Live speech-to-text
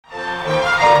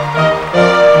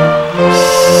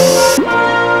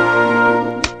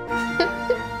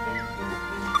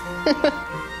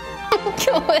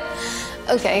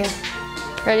Okay,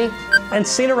 ready? And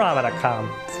Scenorama.com.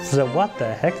 So what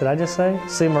the heck did I just say?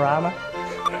 Scenorama?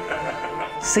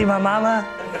 See my mama?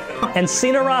 And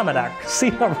Scenorama.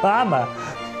 Scenorama.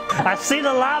 I see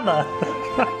the llama.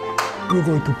 You're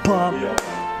going to pop.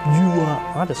 You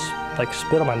I just like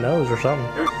spit on my nose or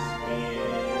something.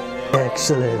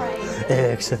 Excellent.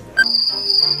 Excellent.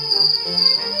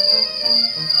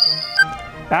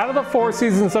 Out of the 4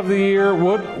 seasons of the year,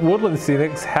 Woodland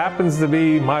Scenics happens to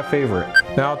be my favorite.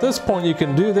 Now at this point you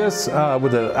can do this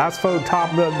with an asphalt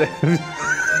top.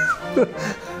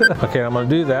 Okay, I'm gonna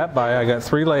do that I got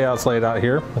 3 layouts laid out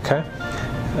here, okay?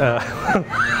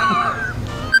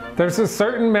 There's a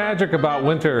certain magic about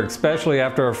winter, especially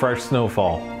after a fresh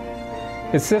snowfall.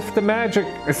 It's if the magic,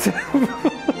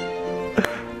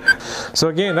 So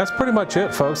again, that's pretty much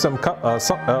it, folks.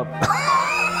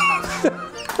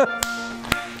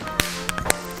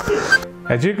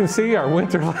 As you can see, our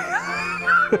winter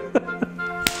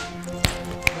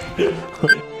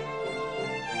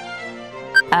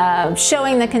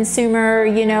Showing the consumer,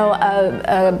 you know, I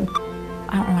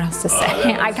don't know what else to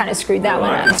say. I kind of screwed that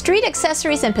one up. Street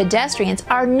accessories and pedestrians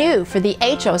are new for the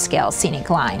HO scale scenic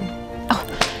line. Oh,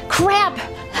 crap!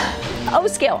 O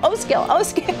scale, O scale, O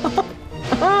scale.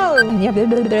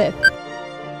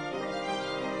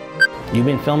 You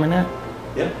been filming that?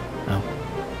 Yeah. Oh.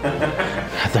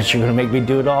 I thought you were gonna make me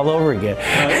do it all over again.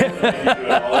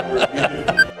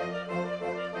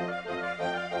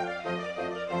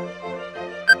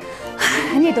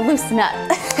 I need to loosen up.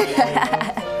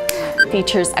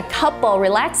 Features a couple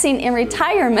relaxing in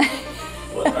retirement.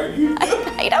 What are you doing?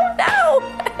 I don't know.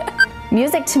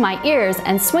 Music to my ears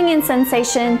and swinging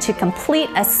sensation to complete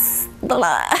a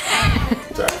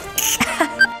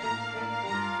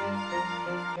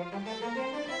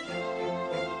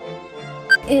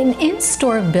An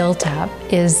in-store build-up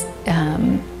is I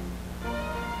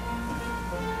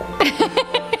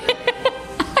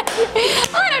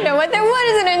don't know what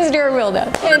is an in-store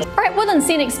build-up? All right,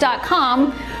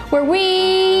 WoodlandScenics.com, where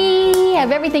we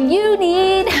have everything you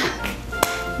need.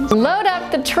 Load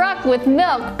up the truck with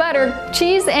milk, butter,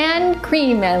 cheese, and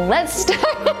cream, and let's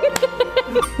start.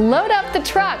 Load up the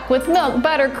truck with milk,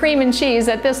 butter, cream, and cheese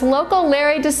at this local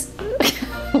Larry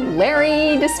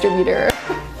distributor.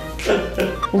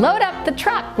 Load up the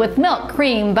truck with milk,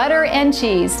 cream, butter, and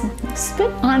cheese.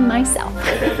 Spit on myself.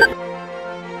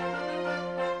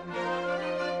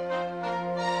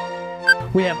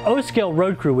 We have O-Scale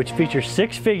Road Crew, which features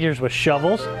 6 figures with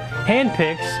shovels, hand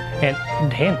picks.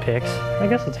 I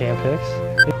guess it's hand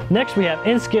picks. Next we have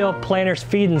N-Scale Planners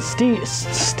Feed and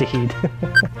Steed.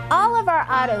 All of our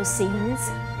auto scenes,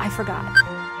 I forgot.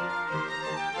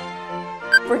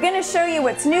 We're going to show you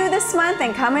what's new this month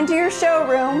and come into your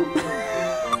showroom.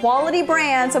 Quality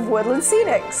brands of Woodland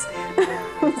Scenics.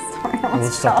 Sorry,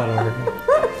 Let's start that over.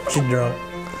 She's drunk.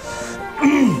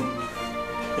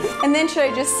 And then should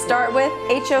I just start with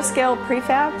HO scale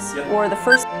prefabs or the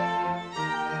first?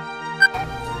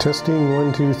 Testing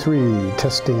 1, 2, 3.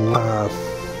 Testing.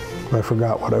 I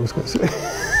forgot what I was going to say.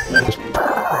 Just,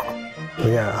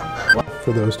 yeah.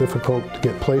 For those difficult to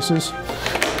get places.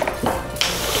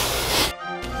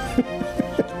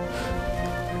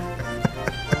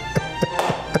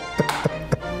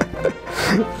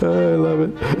 I love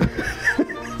it.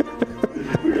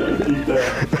 We gotta keep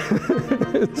that.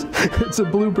 It's a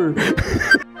blooper.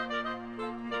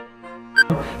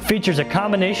 Features a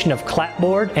combination of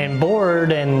clapboard and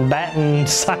board and batten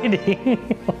siding.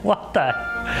 What the?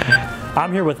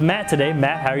 I'm here with Matt today.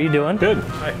 Matt, how are you doing? Good.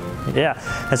 Hi. Yeah,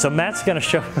 and so Matt's gonna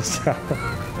show us.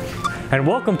 And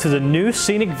welcome to the new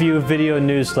Scenic View video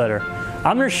newsletter.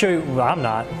 I'm gonna show you, well, I'm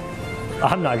not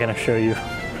gonna show you.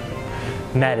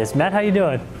 Matt is. Matt, how you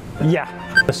doing? Yeah.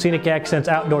 The Scenic Accents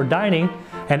Outdoor Dining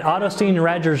and Auto Scene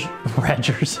Rogers.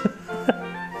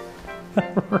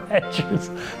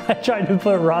 I tried to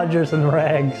put Rogers and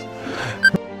Rags.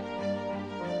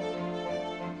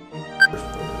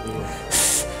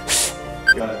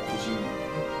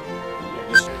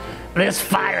 This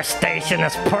fire station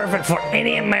is perfect for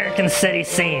any American city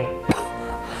scene.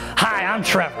 Hi, I'm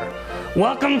Trevor.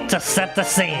 Welcome to Set the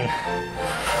Scene.